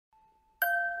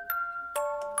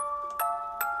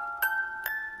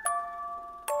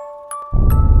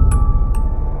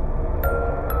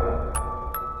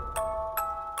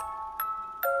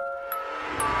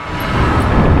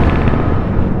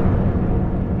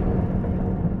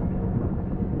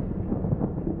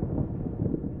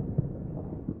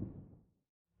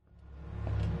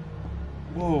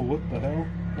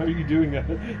you doing?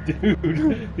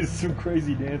 Dude, it's some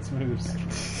crazy dance moves.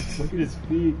 Look at his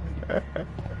feet.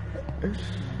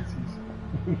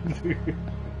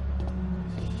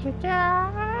 Too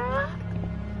bad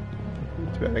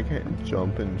I can't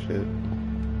jump and shit.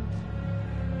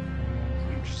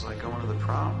 Just like going to the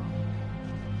prom.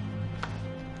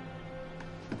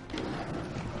 Here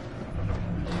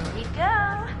we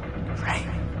go. Right.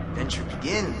 Adventure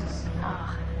begins. Oh, I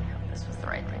hope this was the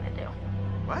right thing to do.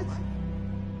 What?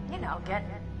 You know, get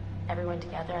everyone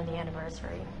together on the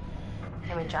anniversary.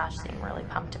 I mean, Josh seemed really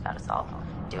pumped about us all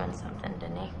doing something,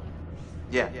 didn't he?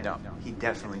 Yeah, no, he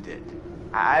definitely did.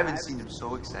 I haven't seen him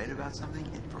so excited about something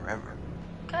in forever.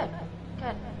 Good,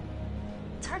 good.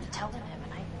 It's hard to tell with him,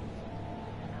 and I'm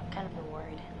kind of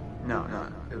worried. No,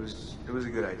 it was a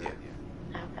good idea.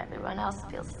 I hope everyone else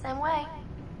feels the same way.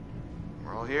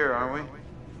 We're all here, aren't we?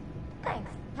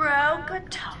 Thanks, bro. Good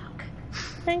talk.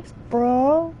 Thanks,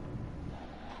 bro.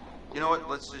 You know what?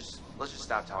 Let's just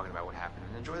stop talking about what happened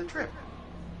and enjoy the trip.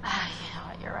 You know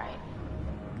what? You're right.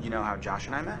 You know how Josh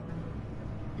and I met?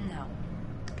 No.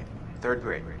 Okay. 3rd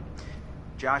grade.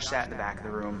 Josh sat in the back of the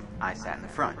room, I sat in the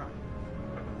front.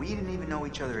 We didn't even know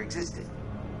each other existed.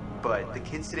 But the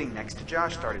kid sitting next to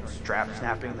Josh started strap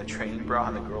snapping the training bra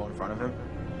on the girl in front of him.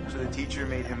 So the teacher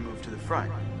made him move to the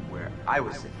front, where I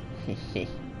was sitting.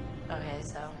 Okay,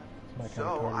 So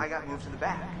I got moved to the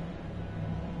back.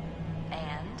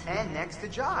 And next to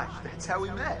Josh. That's how we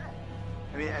met.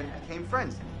 I mean, and became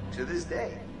friends to this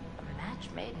day. A match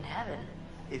made in heaven.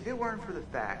 If it weren't for the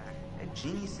fact that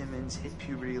Jeannie Simmons hit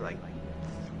puberty like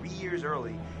 3 years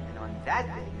early, and on that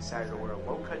day decided to wear a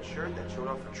low-cut shirt that showed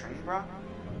off her training bra,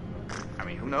 I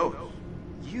mean, who knows?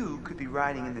 You could be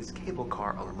riding in this cable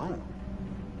car alone.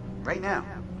 Right now.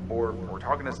 Or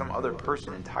talking to some other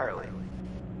person entirely.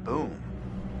 Boom.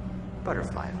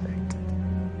 Butterfly effect.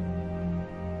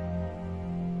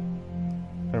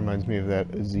 That reminds me of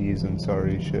that Aziz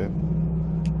Ansari shit.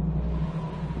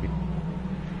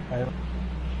 I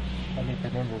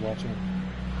remember watching.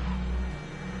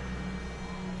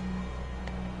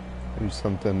 There's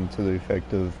something to the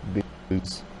effect of being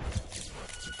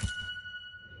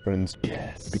friends.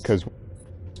 Yes. Because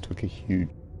took a huge.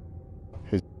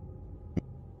 His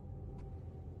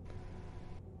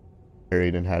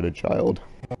married and had a child.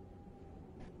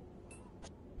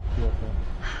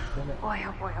 Boy,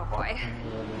 oh boy, oh boy.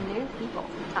 New people.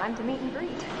 Time to meet and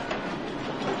greet.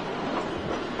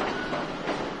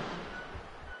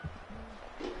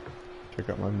 Check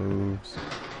out my moves.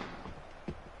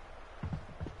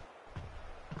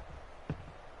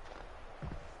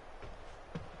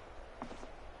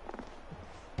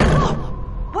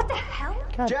 What the hell?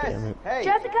 God damn it. Hey!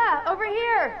 Jessica, over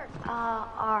here!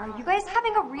 Are you guys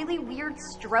having a really weird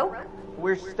stroke?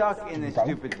 We're stuck in this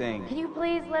stupid thing. Can you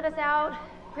please let us out?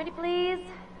 Pretty please?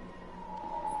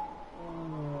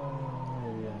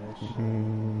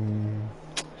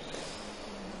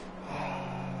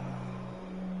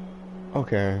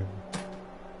 Okay.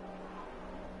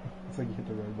 It's like you hit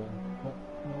the red button.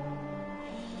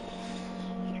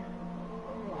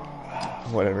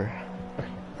 Whatever.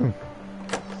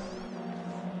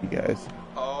 You guys.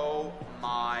 Oh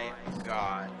my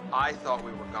god. I thought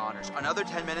we were goners. Another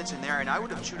 10 minutes in there and I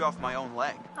would have chewed off my own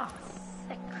leg. Oh,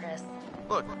 sick, Chris.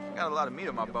 Look, I got a lot of meat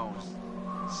on my bones.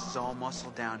 This is all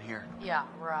muscle down here. Yeah,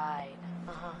 right.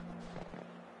 Uh-huh.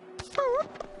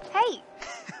 Hey,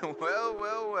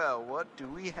 Well, what do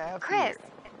we have Chris. here?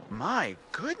 My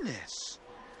goodness.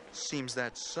 Seems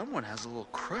that someone has a little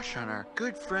crush on our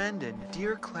good friend and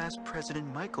dear class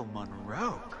president Michael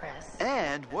Monroe. Chris.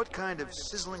 And what kind of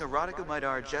sizzling erotica might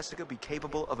our Jessica be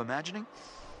capable of imagining?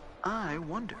 I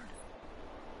wondered.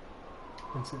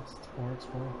 Insist or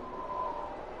explain.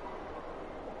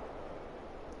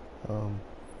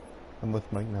 I'm with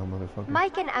Mike now, motherfucker.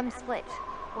 Mike and M split.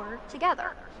 We're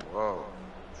together. Whoa,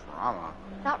 drama.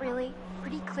 Not really.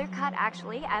 Pretty clear cut,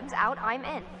 actually. M's out, I'm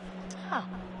in. Huh.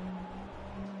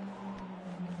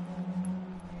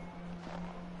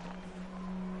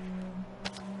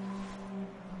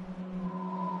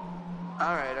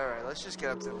 All right, let's just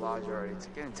get up to the lodge already. It's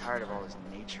getting tired of all this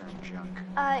nature and junk.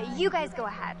 You guys go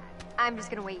ahead. I'm just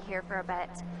gonna wait here for a bit.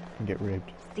 And get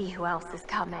raped. See who else is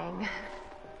coming.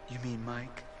 You mean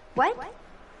Mike? What?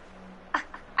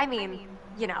 I mean,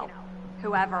 you know,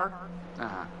 whoever.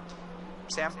 Uh-huh.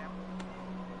 Sam?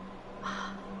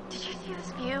 Did you see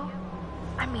this view?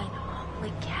 I mean,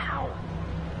 holy cow.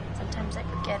 Sometimes I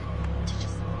forget to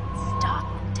just stop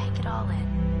and take it all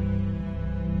in.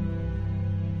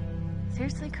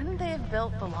 Seriously, couldn't they have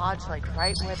built the lodge like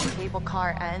right where the cable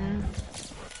car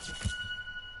ends?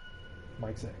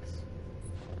 Mike's ex.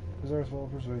 Resourceful,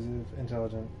 persuasive,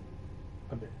 intelligent.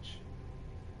 a bitch.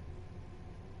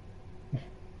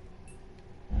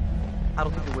 I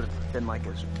don't think it would have been like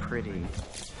as pretty.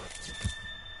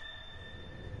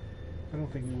 I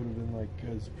don't think it would have been like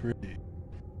as pretty.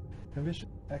 Ambitious,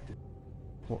 active.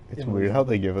 Well, it's weird how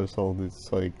they give us all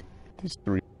this, like, these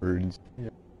 3 words. Yeah.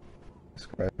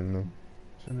 Describing them.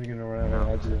 So they're gonna run out of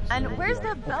adjectives. And they'll be where's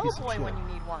like, the "Oh, bellboy piece of shit." when you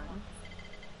need one?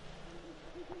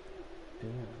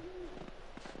 Damn.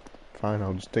 Fine,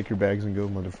 I'll just take your bags and go,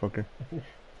 motherfucker.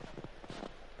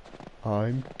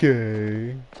 I'm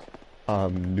gay.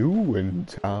 I'm new in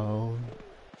town.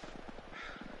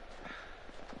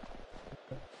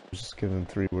 I was just given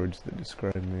 3 words that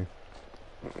describe me.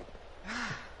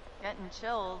 Getting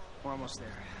chills. We're almost there.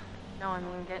 No, I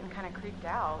mean getting kind of creeped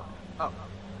out. Oh,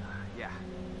 yeah.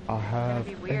 I It's have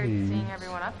gonna be weird AIDS. seeing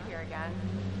everyone up here again.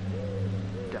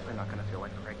 Definitely not gonna feel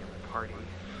like a regular party.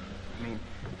 I mean,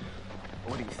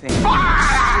 what do you think?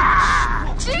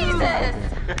 Jesus!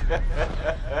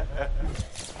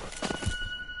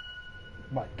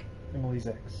 Mike, Emily's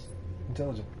ex.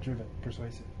 Intelligent, driven,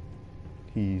 persuasive.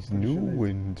 He's new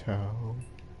in town.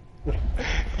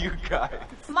 You guys,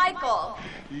 Michael!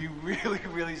 you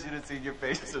really should have seen your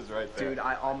faces right there. Dude,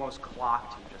 I almost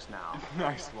clocked you just now.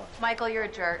 Nice one. Michael, you're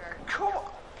a jerk. Come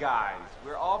on. Guys,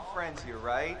 we're all friends here,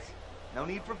 right? No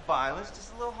need for violence,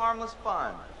 just a little harmless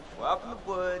fun. We're up in the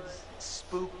woods, it's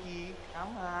spooky.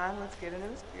 Come on, let's get into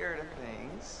the spirit of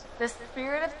things. The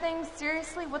spirit of things?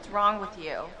 Seriously, what's wrong with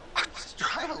you? I'm just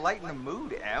trying to lighten the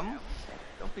mood, Em.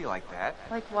 Don't be like that.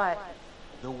 Like what?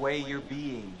 The way you're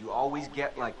being, you always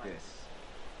get like this.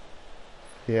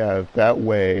 Yeah, that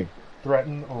way.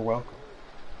 Threaten or welcome.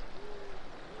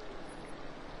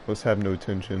 Let's have no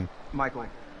tension. Michael,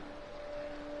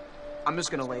 I'm just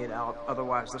gonna lay it out.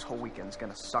 Otherwise, this whole weekend's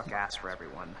gonna suck ass for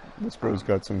everyone. This bro's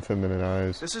got some feminine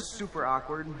eyes. This is super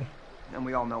awkward, and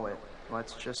we all know it.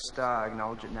 Let's just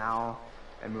acknowledge it now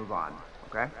and move on,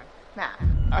 okay? Nah.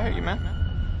 I hear you, man.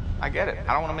 I get it.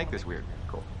 I don't want to make this weird.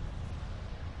 Cool.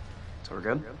 So we're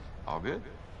good? All good?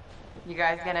 You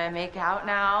guys gonna make out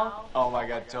now? Oh my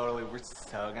god, totally. We're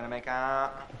so gonna make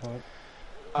out. What?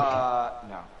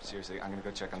 No, seriously, I'm gonna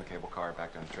go check on the cable car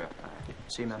back down the trip.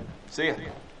 See you, man. See ya.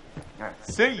 All right.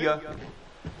 See ya.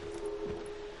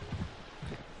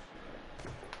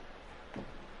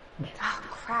 Oh,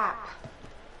 crap.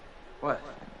 What?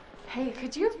 Hey,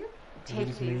 could you take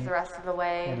just these me? the rest of the What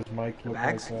way? does Mike look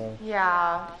Bags? like?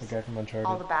 Yeah. The guy from Uncharted.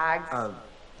 All the bags.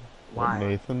 Why?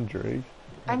 Nathan Drake?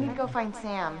 I need to go find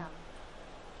Sam.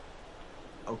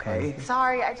 Okay.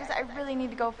 Sorry, I really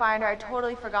need to go find her. I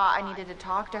totally forgot I needed to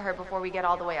talk to her before we get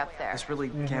all the way up there. This really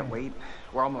can't wait.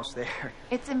 We're almost there.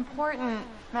 It's important.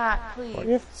 Matt, Why do you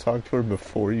please. have to talk to her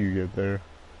before you get there?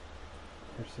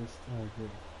 Persist. Oh, good.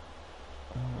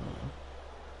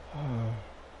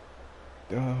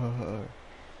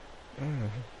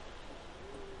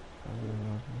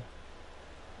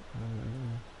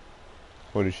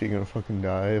 What, is she gonna fucking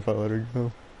die if I let her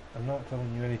go? I'm not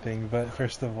telling you anything, but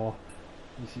first of all,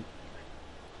 you see,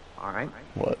 All right.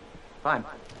 What? Fine.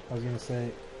 I was gonna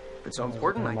say, If it's so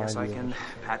important, I guess I can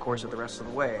pack horse it the rest of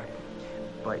the way.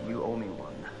 But you owe me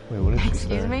one. Wait, what did she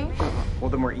Excuse say? me? Well,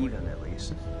 then we're even, at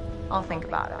least. I'll think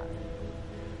about it.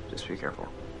 Just be careful.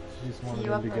 she just wanted you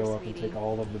him up to there, go up and sweetie. take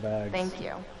all of the bags. Thank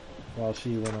you. While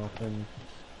she went off and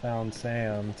found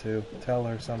Sam to tell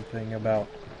her something about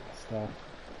stuff.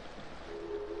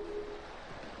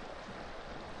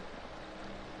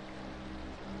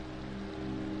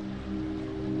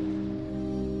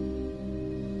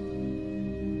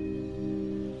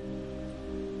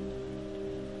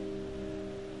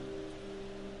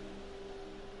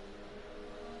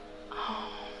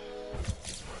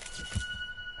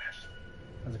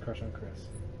 Has a crush on Chris.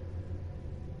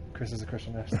 Chris has a crush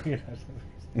on Ashley. Ashley has a crush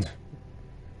on-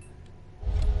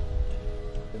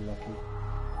 Been lucky.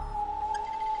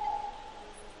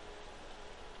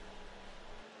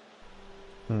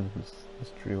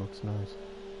 This tree looks nice.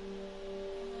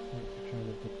 Wait, I'm trying to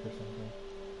look for something.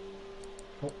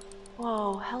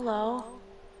 Whoa, hello.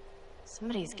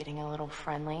 Somebody's getting a little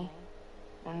friendly.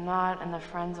 And not in the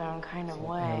friend zone kind of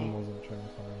way. Animals I'm trying to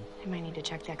find. I might need to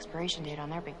check the expiration date on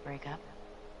their big breakup.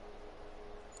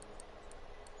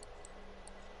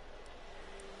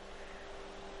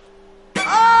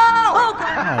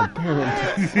 God damn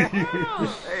it.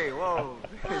 Hey, whoa.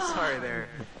 Sorry there.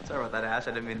 Sorry about that, Ash.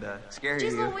 I didn't mean to scare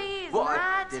Jeez you. Louise, Well, I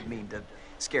Matt. did mean to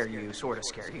scare you, sort of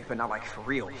scare you, but not like for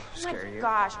real scare you.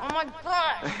 Gosh, oh my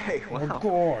gosh. Hey, wow.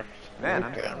 God. Man,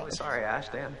 I'm really sorry, Ash.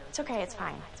 Damn. It's okay, it's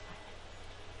fine.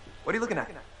 What are you looking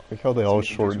at? Like how they all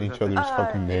shorten each other's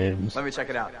fucking names. Let me check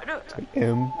it out. Like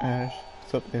M, Ash.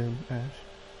 What's up, M, Ash?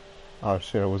 Oh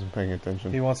shit, I wasn't paying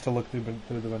attention. He wants to look through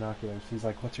the binoculars. He's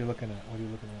like, "What you looking at? What are you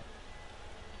looking at?"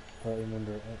 But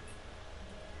remember it.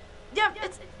 Yeah,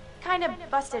 it's kind of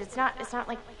busted. It's not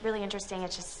like really interesting.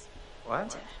 It's just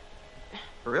What?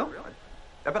 For real?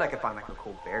 I bet I could find like a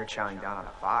cool bear chowing down on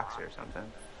a fox or something.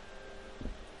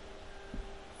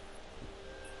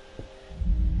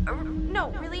 No,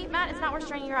 really, Matt, it's not worth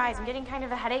straining your eyes. I'm getting kind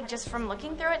of a headache just from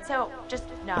looking through it, so just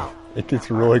no. It gets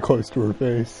really close to her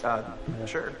face.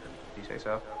 Sure. If you say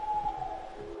so.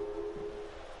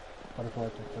 Butterfly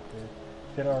effect up there.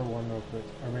 Hit R1 real quick,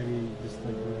 or maybe just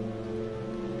like.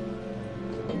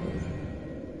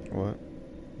 What?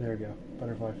 There we go.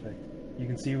 Butterfly effect. You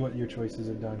can see what your choices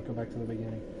have done. Go back to the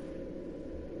beginning.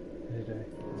 Today.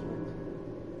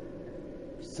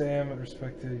 Sam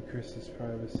respected Chris's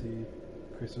privacy.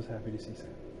 Chris was happy to see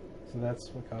Sam. So that's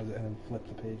what caused it, and then flip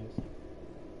the pages.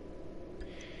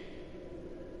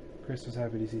 Chris was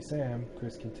happy to see Sam.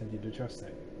 Chris continued to trust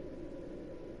Sam.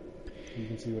 You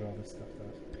can see what all this stuff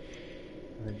does.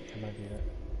 I think that might be it.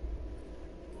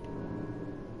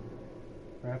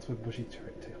 Rats with bushy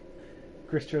tail.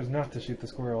 Chris chose not to shoot the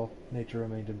squirrel. Nature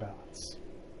remained in balance.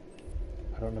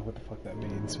 I don't know what the fuck that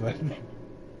means, but...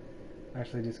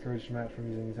 Actually discouraged Matt from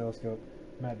using the telescope.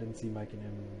 Matt didn't see Mike and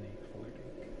Emily flirting.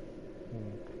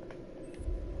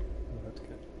 Oh, that's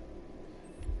good.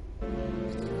 You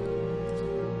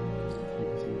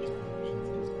can see what your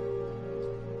options is.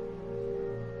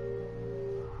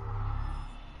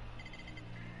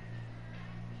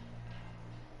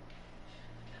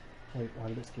 Wait, why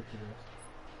did it skip to this?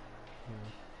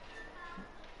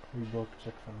 Rebook,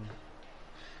 check phone.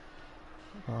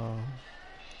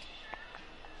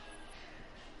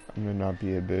 I'm gonna not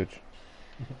be a bitch.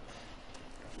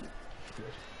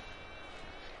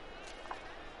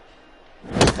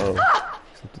 Oh,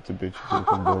 except it's a bitch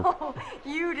looking book.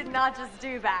 You did not just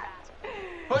do that.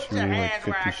 Put She's your reading like hands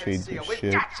where 50 I can Shades see of it. We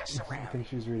shit. got you I surrounded. think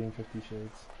she was reading 50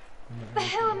 Shades. But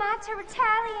who am I to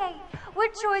retaliate?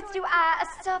 What choice do I,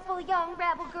 a supple young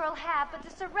rebel girl, have but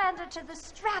to surrender to the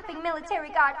strapping military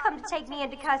guard come to take me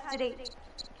into custody?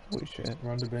 Holy shit.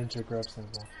 Run to bench or grab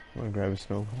snowball. I'm gonna grab a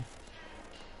snowball.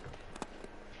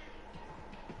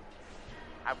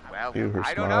 Well, Ew, her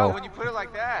I don't smile. know when you put it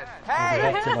like that. I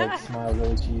Hey! have to like smile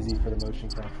really cheesy for the motion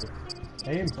capture.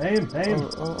 Aim, aim, aim!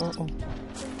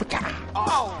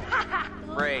 Oh!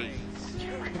 Praise.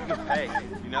 Hey,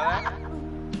 you know that?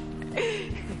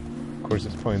 Of course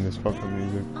it's playing this fucking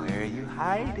music. Where are you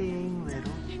hiding,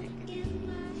 little chicken?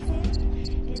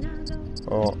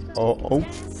 Oh.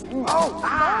 Oh!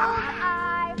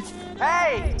 Ah!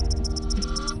 Hey!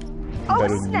 I'm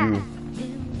better than you.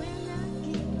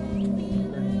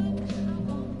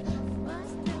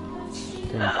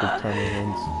 Damn, good time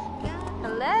events.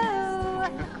 Hello?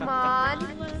 Come on.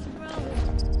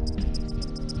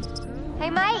 Hey,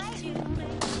 Mike.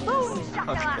 Boom,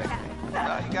 shakalaka.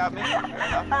 You got me.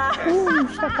 Fair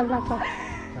enough. Okay.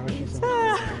 How is she so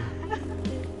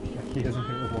like he doesn't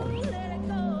hear a voice.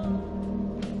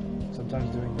 Sometimes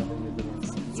doing nothing is the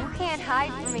one. You can't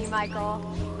hide from me, Michael.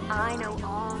 I know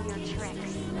all your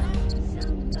tricks.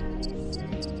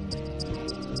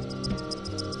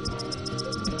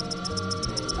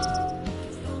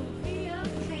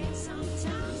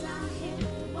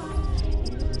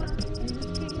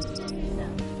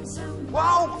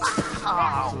 Whoa!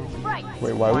 Oh. Right.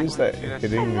 Wait, why was that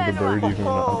hitting the bird even an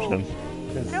option?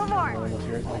 Because No more. like if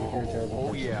you're a terrible Oh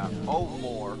person. yeah. Oh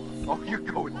more. Oh, you're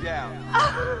going down.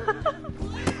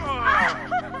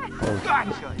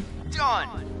 Gotcha.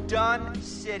 Done. Done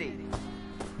city.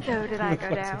 So did I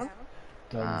go down?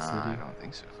 Done I city. don't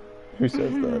think so. Who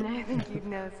says that? I think you'd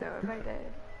know so if I did.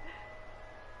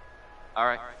 All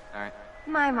right. All right.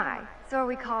 My. So are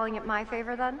we calling it my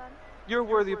favor then? You're a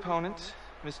worthy opponent,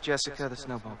 Miss Jessica, the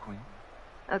Snowball Queen.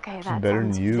 Okay, that better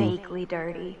than sounds you. vaguely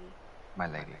dirty. My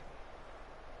lady.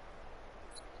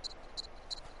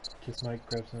 Kiss Mike,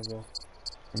 grab snowball.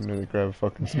 I'm gonna grab a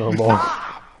fucking snowball.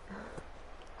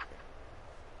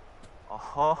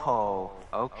 Oh,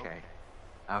 okay.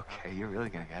 Okay, you're really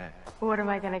gonna get it. What am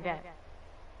I gonna get?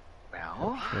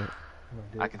 Well,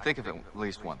 I can think of at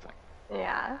least one thing,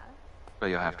 Yeah. but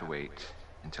you'll have to wait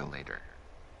until later.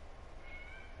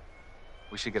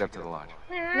 We should get up to the lodge.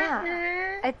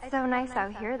 Yeah. It's so nice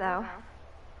out here, though.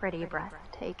 Pretty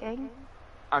breathtaking.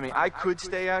 I mean, I could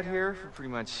stay out here for pretty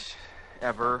much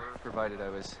ever, provided I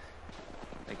was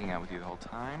making out with you the whole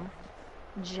time.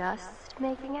 Just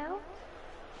making out?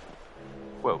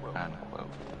 Whoa, whoa.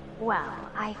 Well,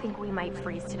 I think we might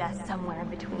freeze to death somewhere in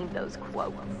between those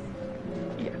quotes.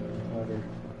 Yeah. Water.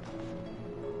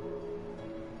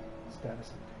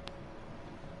 Status.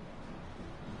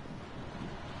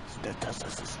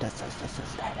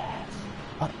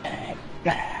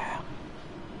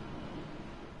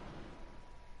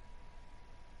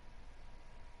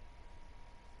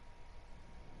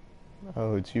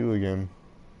 Oh, it's you again.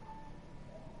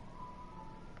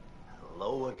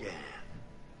 Hello again.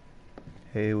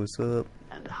 Hey, what's up?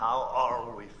 And how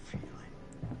are we feeling?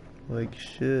 Like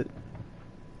shit.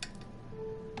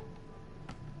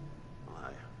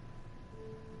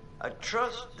 I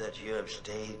trust that you have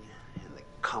stayed in the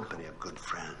company of good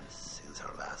friends since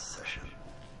our last session.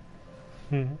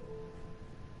 Hmm.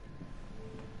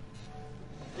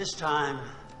 This time,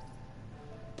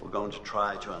 we're going to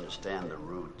try to understand the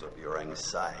root of your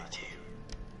anxiety.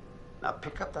 Now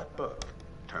pick up that book,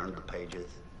 turn the pages.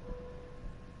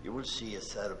 You will see a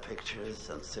set of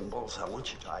pictures and symbols. I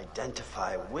want you to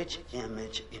identify which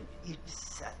image in each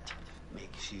set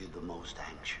makes you the most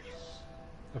anxious.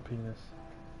 A penis.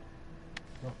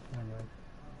 Oh, never mind.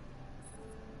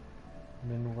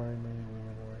 Men wearing me,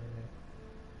 women wearing me.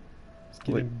 It's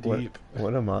getting deep.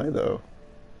 What am I though?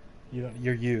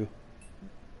 You're you.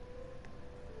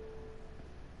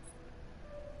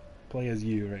 Play as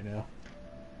you right now.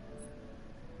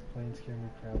 Planes scare me,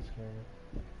 crowds scare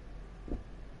me.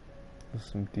 That's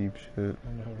some deep shit.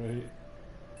 I know, right?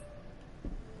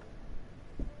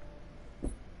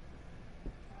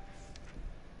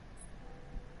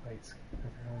 Lights.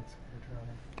 Everyone's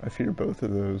drowning. I fear both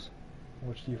of those.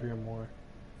 Which do you fear more?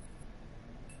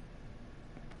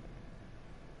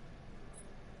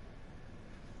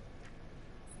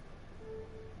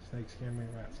 Snakes scare me,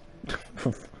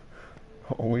 rats.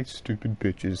 Always stupid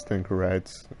bitches think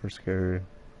rats are scary.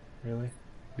 Really?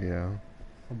 Yeah.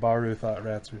 Well, Baru thought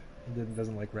rats were... He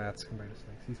doesn't like rats compared to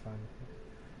snakes. He's fine with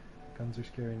it. Guns are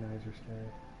scary, knives are scary.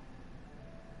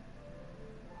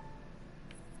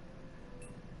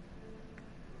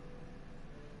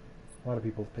 A lot of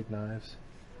people pick knives.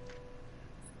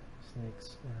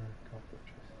 Snakes or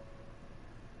cockroaches.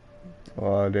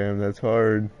 Aw, damn, that's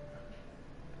hard.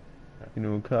 You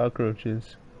know,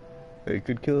 cockroaches. They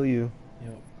could kill you.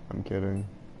 Yep. I'm kidding.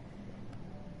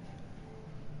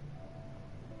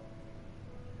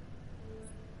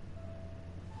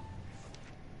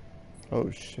 Oh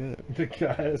shit. The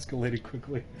guy escalated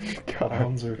quickly.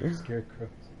 Clowns are scarecrows.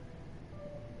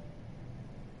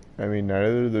 I mean,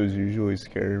 neither of those usually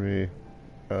scare me.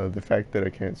 The fact that I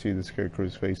can't see the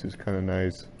scarecrow's face is kind of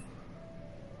nice.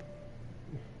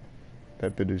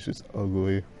 That bit is just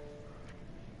ugly.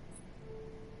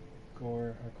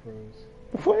 Gore are crows.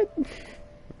 What?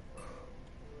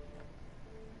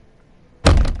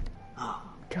 Oh,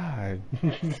 God.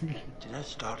 did that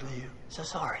startle you? So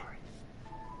sorry.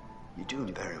 You're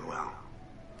doing very well.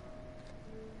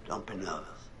 Don't be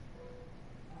nervous.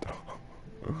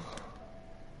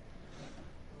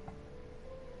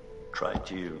 Try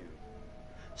to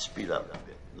speed up a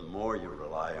bit. The more you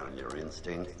rely on your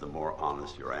instincts, the more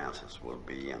honest your answers will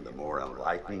be, and the more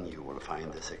enlightening you will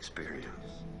find this experience.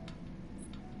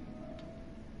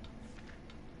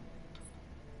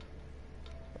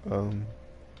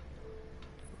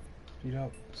 Speed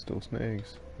up. Still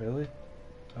snakes. Really?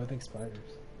 I would think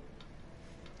spiders.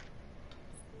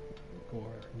 Gore,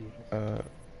 needles.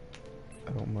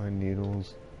 I don't mind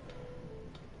needles.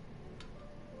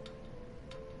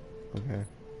 Okay.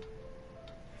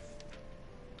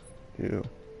 Ew.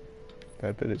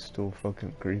 That bit is still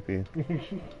fucking creepy.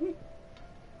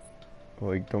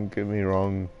 Like, don't get me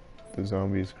wrong, the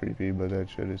zombie is creepy, but that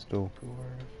shit is still...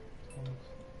 Gore.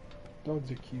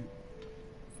 Dogs are cute.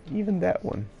 Even that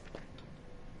one.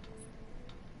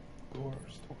 Gore,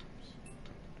 storms.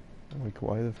 Like,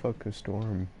 why the fuck a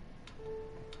storm?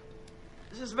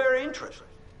 This is very interesting.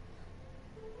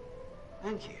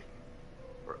 Thank you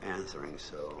for answering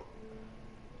so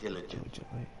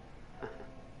diligently.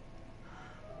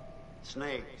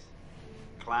 Snakes,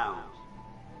 clowns,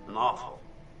 and awful.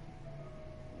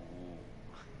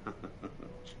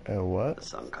 What?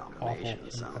 Some combination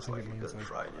Awful. sounds like a good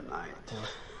Friday night.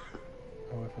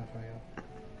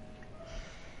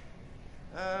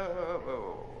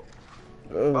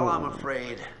 Well, I'm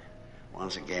afraid,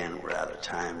 once again, we're out of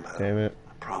time, but Damn it.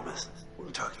 I promise we'll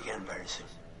talk again very soon.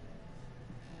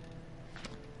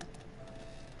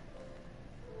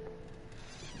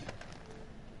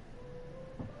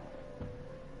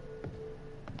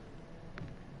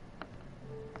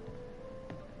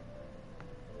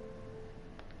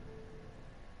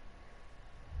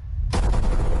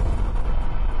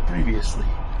 Previously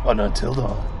on Until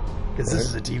Dawn, because this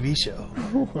is a TV show.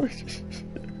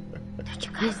 Don't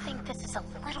you guys think this is a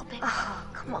little bit... Oh,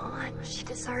 come on. She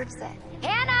deserves it.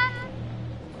 Hannah!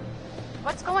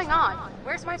 What's going on?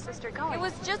 Where's my sister going? It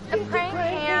was just a prank,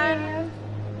 and...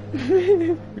 First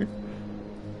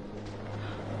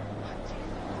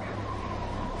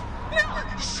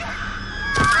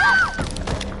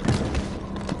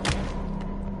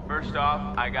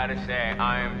off, I gotta say,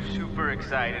 I am super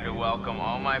excited to welcome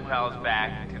all my pals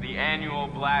back to the annual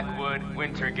Blackwood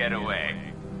Winter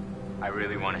Getaway. I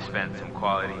really want to spend some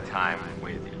quality time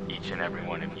with each and every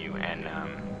one of you and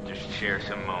just share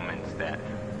some moments that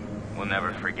we'll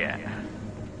never forget.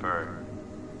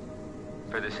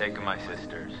 For the sake of my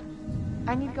sisters.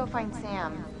 I need to go find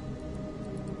Sam.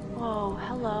 Whoa,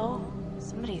 hello.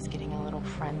 Somebody's getting a little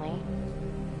friendly.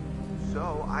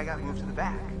 So I got moved to the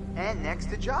back and next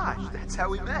to Josh. That's how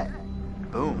we met.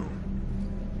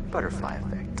 Boom. Butterfly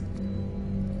effect.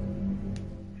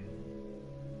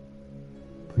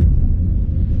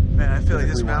 Man, I feel like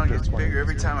this mountain gets bigger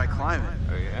every time I climb it.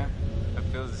 Oh yeah? That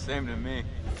feels the same to me.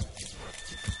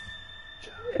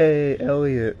 Hey,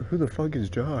 Elliot, who the fuck is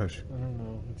Josh? I don't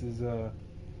know. It's his,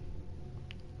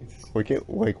 Look at,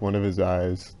 like, one of his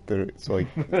eyes. It's like...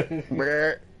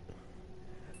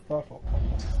 Awful.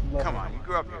 Come on, you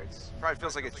grew up here. It probably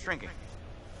feels like it's shrinking.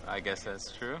 I guess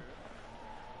that's true.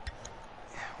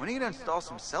 When are you gonna install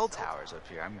some cell towers up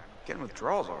here? I'm getting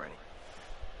withdrawals already.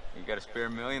 You got a spare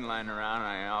million lying around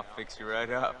and I'll fix you right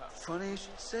up. Funny you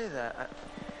should say that.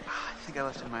 I think I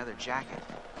left it in my other jacket.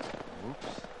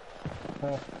 Oops.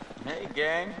 Hey,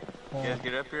 gang. You guys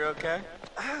get up here okay?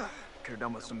 Could have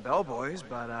done with some bellboys,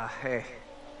 but hey,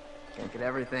 can't get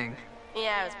everything.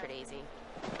 Yeah, it was pretty easy.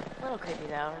 A little creepy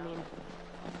though. I mean,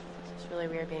 it's just really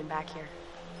weird being back here.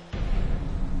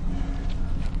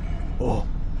 Oh.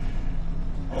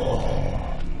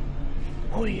 Oh.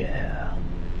 Oh yeah.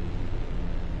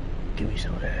 Give me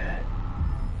some of that.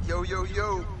 Yo, yo,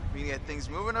 yo. We get things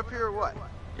moving up here or what?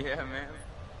 Yeah, man.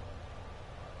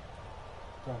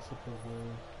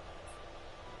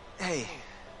 Hey,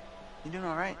 you doing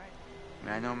all right? I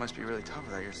mean, I know it must be really tough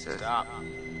without your sis. Stop.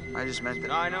 I just meant that.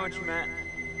 No, I know what you meant.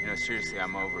 You know, seriously,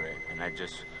 I'm over it. And I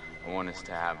want us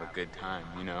to have a good time,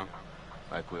 you know?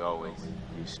 Like we always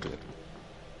used to.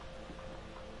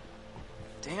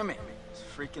 Damn it. This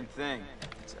freaking thing.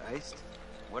 It's iced.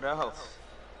 What else?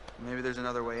 Maybe there's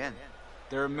another way in.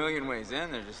 There are a million ways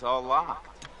in. They're just all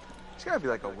locked. There's gotta be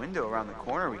like a window around the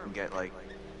corner we can get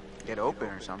open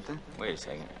or something. Wait a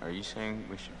second. Are you saying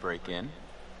we should break in?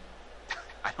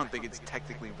 I don't think it's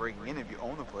technically breaking in if you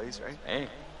own the place, right? Hey,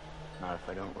 not if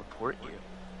I don't report you.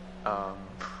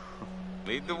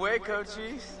 Lead the way,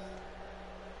 Coachies.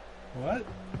 What?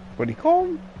 What do you call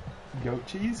him? Goat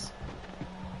cheese?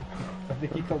 I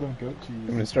think he called him goat cheese.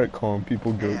 I'm gonna start calling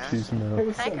people goat cheese now. Hey,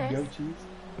 what's Hi, up, Chris. goat cheese?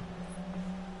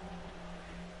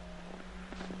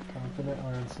 Confident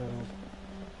or unsettled?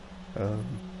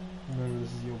 Remember,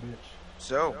 this is your bitch.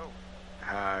 So,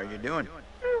 how are you doing?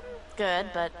 Good,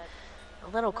 but a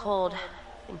little cold. I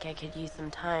think I could use some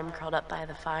time curled up by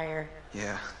the fire.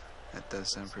 Yeah, that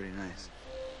does sound pretty nice.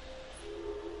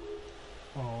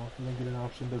 Oh, if you don't get an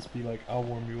option, just be like, I'll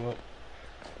warm you up.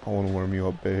 I want to warm you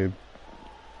up, babe.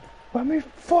 Let me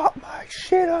fuck my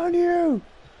shit on you!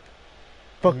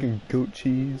 Fucking goat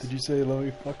cheese. Did you say, let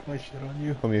me fuck my shit on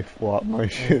you? Let me flop my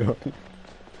shit on you.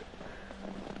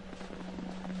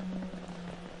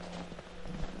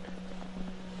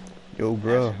 Yo,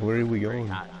 bro, where are we going?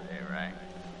 Hot today, right?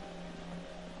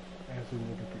 Absolutely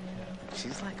looking pretty hot.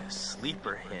 She's like a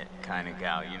sleeper hit kind of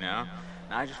gal, you know?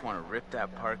 And I just want to rip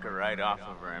that Parker right off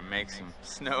of her and make some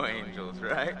snow angels,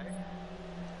 right?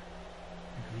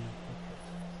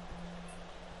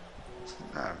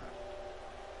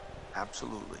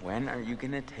 Absolutely. When are you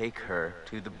gonna take her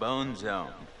to the Bone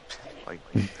Zone? Like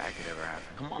that could ever happen.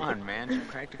 Come on, man. She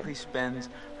practically spends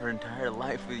her entire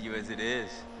life with you as it is.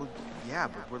 Well, yeah,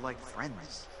 but we're like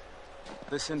friends.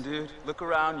 Listen, dude, look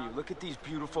around you. Look at these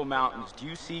beautiful mountains. Do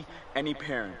you see any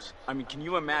parents? I mean, can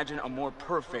you imagine a more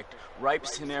perfect, ripe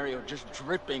scenario just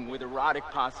dripping with erotic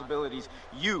possibilities?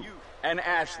 You and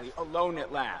Ashley alone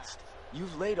at last.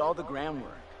 You've laid all the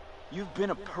groundwork. You've been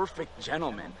a perfect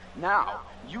gentleman. Now,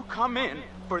 you come in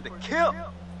for the kill.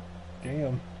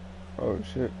 Damn. Oh,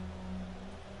 shit.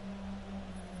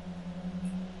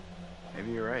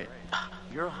 Maybe you're right.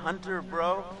 You're a hunter,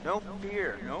 bro. No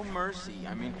fear, no mercy.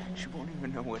 I mean, she won't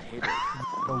even know what hit her.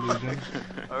 Illusion.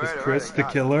 All Is right, Chris I the got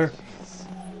it. killer?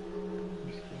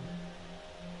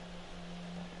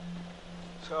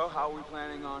 So, how are we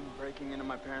planning on breaking into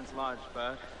my parents' lodge,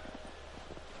 bud?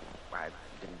 I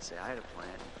didn't say I had a plan.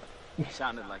 You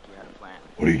sounded like you had a plan.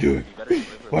 What are you doing? You better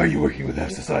deliver. Why are you working with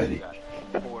that society?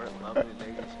 Four lovely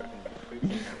ladies who can freak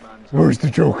their buns. Where's the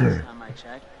Joker? Last time I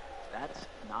checked, that's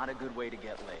not a good way to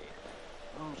get laid.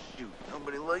 Oh shoot,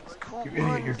 nobody likes cold You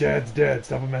idiot, your dad's dead.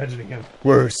 Stop imagining him.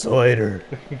 Where's Slater?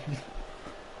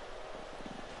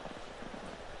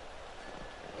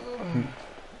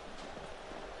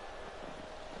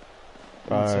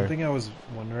 something I was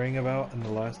wondering about in the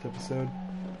last episode,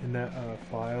 in that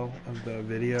file of the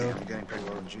video, I'm getting pretty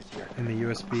low in juice here. in the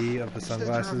USB of the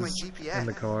sunglasses in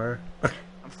the car.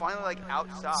 I'm finally like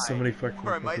outside. So many fucking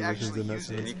or I might positions actually in that use it.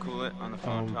 sense. Can you cool it on the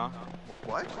phone talk?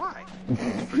 What? Why?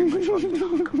 It's pretty much all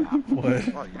you talk about.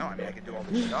 What? Well, you know, I mean, I could do all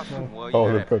this stuff. Well,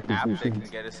 All you the got an app that can prepositions.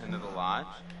 get us into the lodge.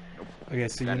 Okay,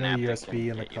 so you Got an know app that USB in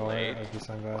the can get you car laid? of the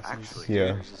sunglasses? Actually,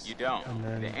 Yeah. You don't. And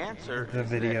then The answer the is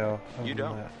video that you of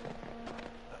don't. that.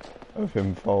 Of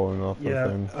him falling off Yeah, the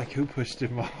thing. like who pushed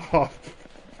him off?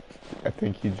 I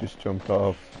think he just jumped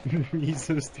off He's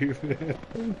so stupid.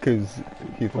 because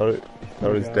he thought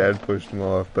his Yeah. dad pushed him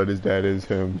off, but his dad is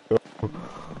him. So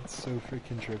It's so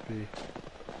freaking trippy.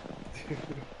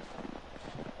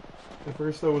 At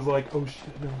first I was like, oh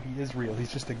shit, no, he is real.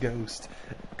 He's just a ghost.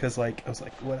 Because, like, I was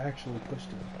like, what actually pushed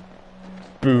him?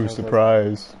 boo, was like-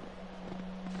 surprise.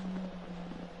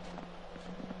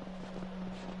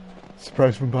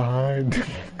 Surprise from behind.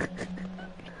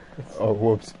 Oh,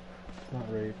 whoops. It's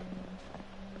not rape.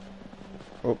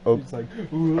 Oh, He's like,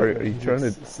 ooh, Are you he's trying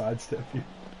like to- sidestep you?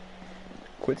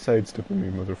 quit sidestepping me,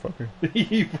 motherfucker.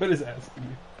 He put his ass to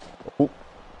you. Oh.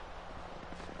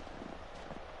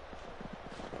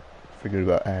 Forget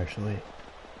about Ashley.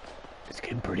 It's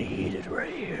getting pretty heated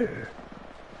right here.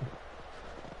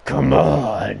 Come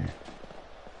on.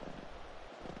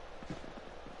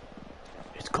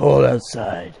 It's cold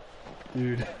outside.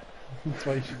 Dude, that's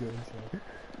why you should go inside.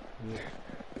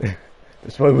 Yeah.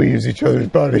 That's why we use each other's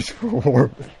bodies for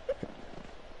warmth.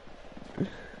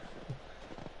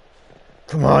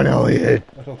 Come on, Elliot.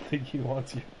 I don't think he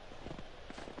wants you.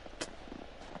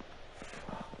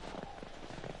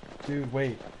 Dude,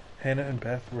 wait. Hannah and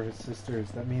Beth were his sisters.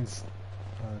 That means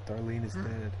Darlene is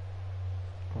dead.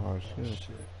 Oh, Oh, shit.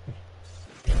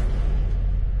 shit.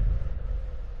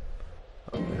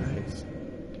 Oh, nice.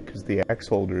 Because the axe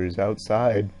holder is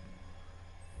outside.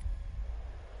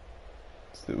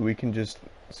 So we can just...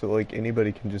 So, like,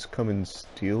 anybody can just come and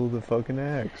steal the fucking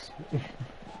axe.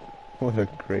 What a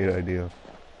great idea.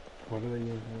 What are they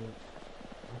using?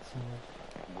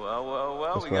 Well,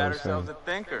 That's we what I got was ourselves saying. a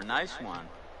thinker. Nice one.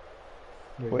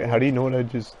 Wait, how do you know what I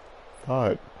just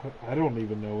thought? I don't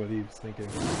even know what he was thinking.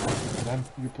 And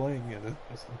you're playing it.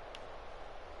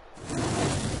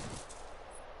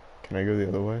 Can I go the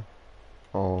other way?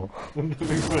 Oh.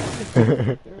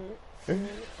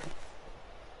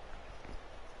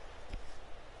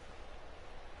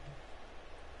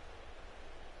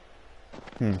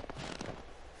 Hmm.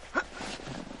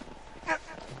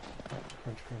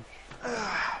 Crunch, crunch.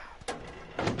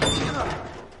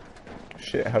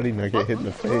 Shit, how did he not get hit in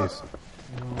the face?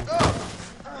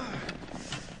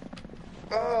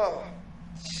 Oh,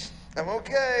 I'm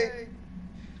okay.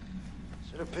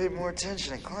 Should have paid more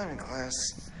attention in climbing class.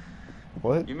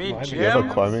 What? You mean You have a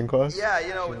Jim? climbing class? Yeah,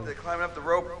 you know, with the climbing up the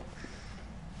rope.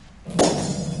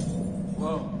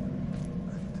 Whoa.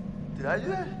 Did I do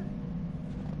that?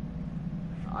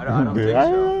 I don't Did think I?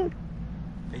 so.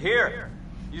 Here,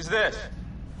 use this.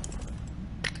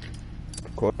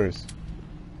 Of course.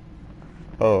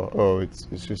 Oh, it's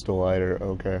just a lighter.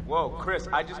 Okay. Whoa, Chris,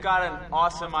 I just got an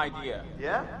awesome idea.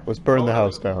 Yeah? Let's burn the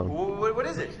house down. What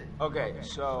is it? Okay,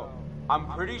 so I'm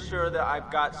pretty sure that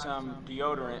I've got some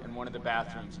deodorant in one of the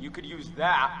bathrooms. You could use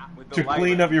that with the To lighter.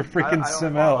 clean up your freaking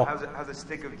smell. How's a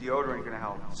stick of deodorant gonna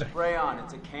help? Spray on,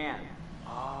 it's a can.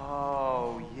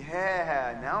 Oh,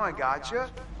 yeah. Now I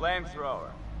gotcha. Flamethrower.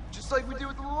 Just like we did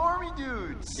with the little army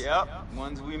dudes. Yep,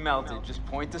 ones we melted. Just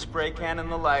point the spray can in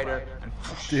the lighter and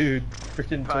Dude,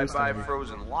 freaking Bye toast bye on me.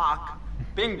 frozen lock.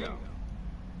 bingo.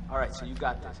 Alright, so you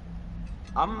got this.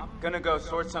 I'm gonna go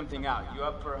sort something out. You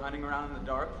up for hunting around in the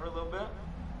dark for a little bit?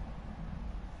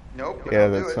 Nope. but Yeah,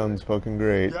 I'll that do it. sounds fucking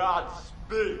great.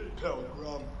 Godspeed,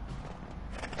 Pilgrim.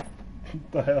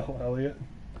 The hell, Elliot?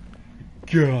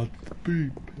 God,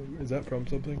 beep. Is that from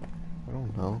something? I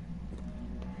don't know.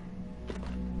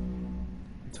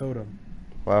 Totem.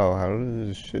 Wow, how does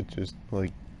this shit just,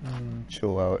 like,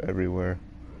 chill out everywhere?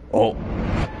 Oh.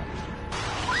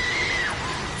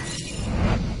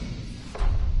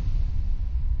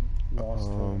 Lost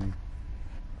him.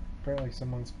 Apparently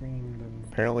someone screamed and...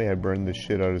 Apparently I burned the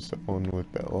shit out of someone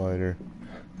with that lighter.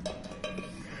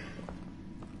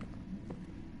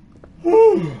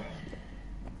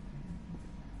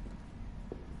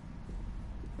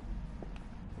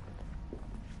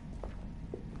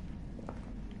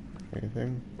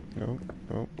 Anything? No?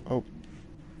 No? Oh.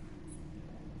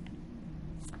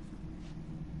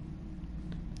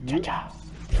 Cha-cha.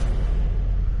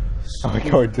 I like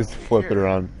how I just flip it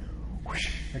around.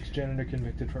 Ex-janitor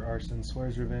convicted for arson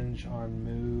swears revenge on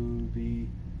movie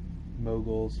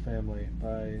mogul's family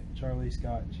by Charlie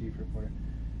Scott, chief reporter.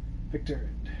 Victor,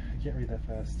 I can't read that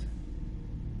fast.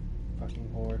 Fucking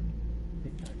whore.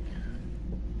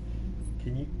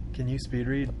 Can you speed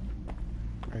read?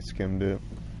 I skimmed it.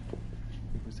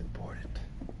 It was important.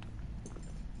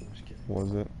 I'm just kidding.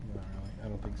 Was it? Not really. I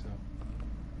don't think so.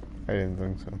 I didn't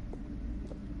think so.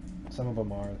 Some of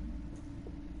them are.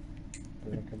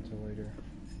 They don't come till later,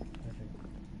 I think.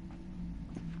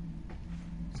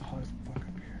 It's hot as fuck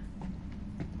up here.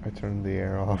 I turned the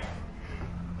air off.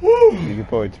 You could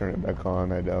probably turn it back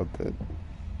on. I doubt that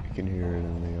you can hear it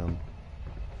in the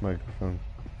microphone.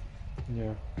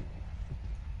 Yeah.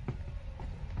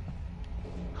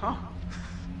 Huh.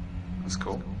 That's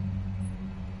cool.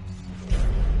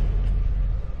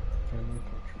 Family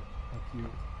portrait. How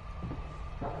cute.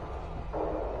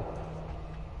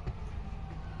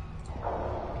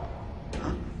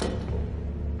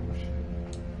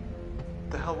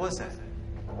 The hell was that?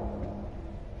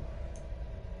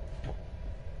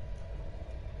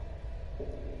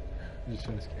 Just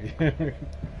trying to scare you.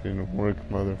 Didn't work,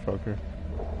 motherfucker.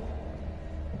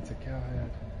 It's a cow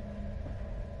head.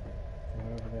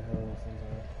 Whatever the hell those things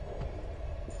are.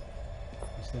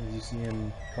 These things you see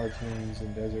in cartoons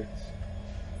and deserts.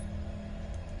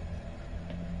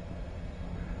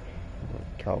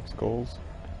 Cow skulls?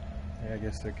 Yeah, I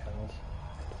guess they're cows.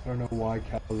 I don't know why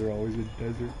cows are always in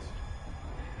deserts.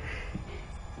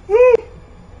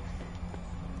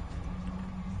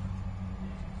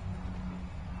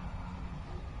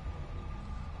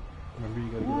 Remember, you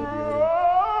gotta get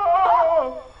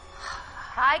deodorant.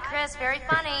 Hi, Chris. Very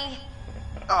funny.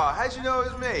 Oh, how'd you know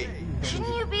it was me?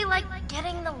 Shouldn't you be, like,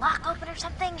 getting the lock open or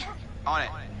something? On it.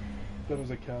 That was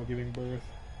a cow giving birth.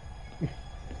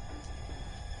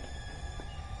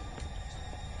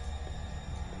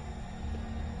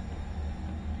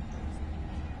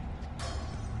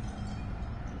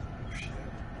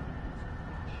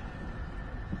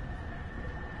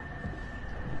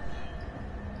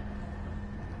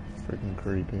 Freaking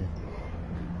creepy.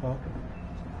 Huh?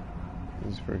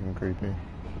 This is freaking creepy.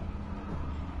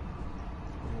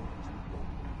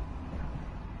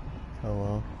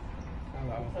 Hello?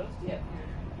 Hello.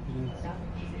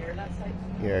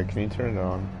 Yeah, can you turn it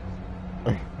on?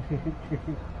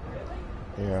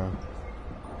 Yeah.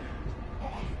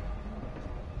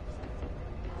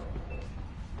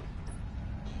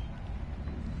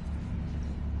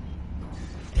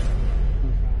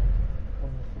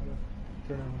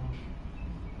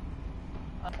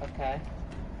 Okay.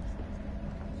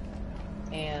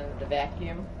 And the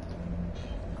vacuum?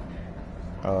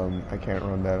 I can't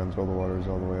run that until the water's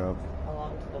all the way up. How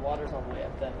long till the water's all the way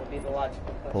up then would be the logical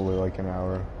question. Probably like an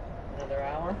hour. Another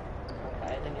hour?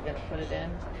 Okay, and then you're gonna put it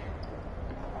in?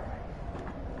 Alright.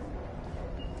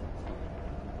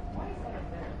 Why is that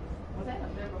up there? Was that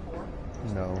up there before?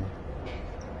 No.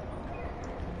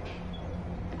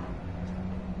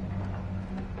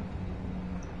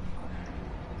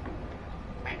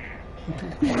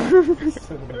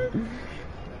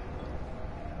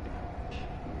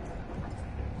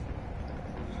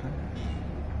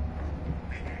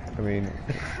 I mean,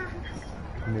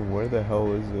 where the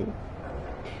hell is it?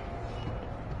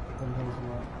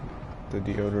 The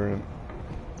deodorant.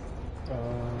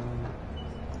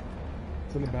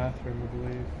 It's in the bathroom, I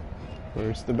believe.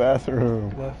 Where's the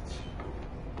bathroom? Left,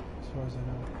 as far as I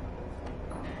know.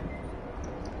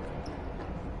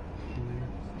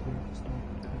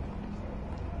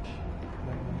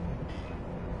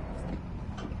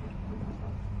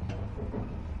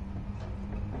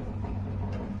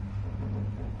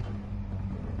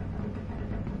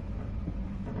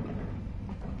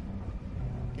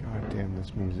 God damn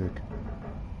this music.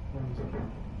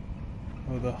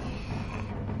 Oh, the...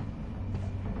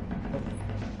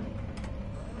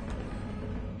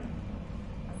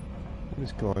 What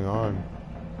is going on?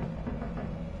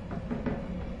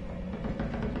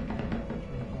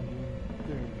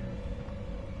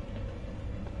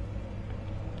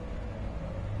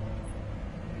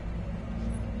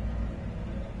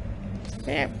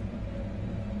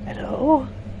 Hello?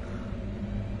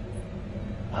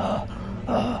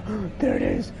 There it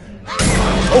is.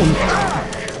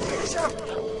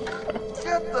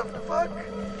 Get the fuck?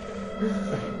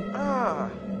 Ah.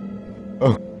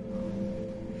 Oh.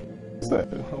 What's that?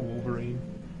 Wolverine.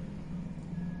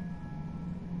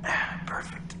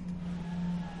 Perfect.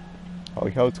 I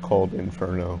like how it's called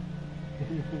Inferno.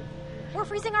 We're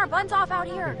freezing our buns off out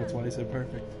I here. think that's why I said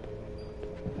perfect.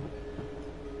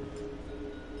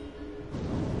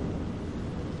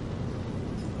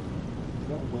 He's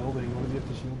not welding. Why does he have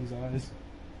to shield his eyes?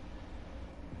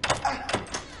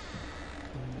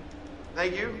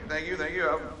 Thank you.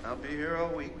 I'll be here all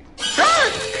week.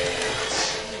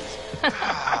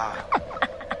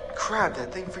 crap,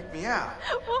 that thing freaked me out.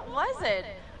 What was it?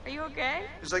 Are you okay?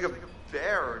 It was like a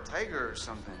bear or a tiger or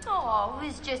something. Oh, it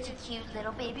was just a cute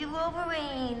little baby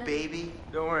Wolverine. Baby?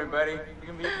 Don't worry, buddy. You're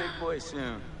gonna be a big boy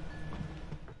soon.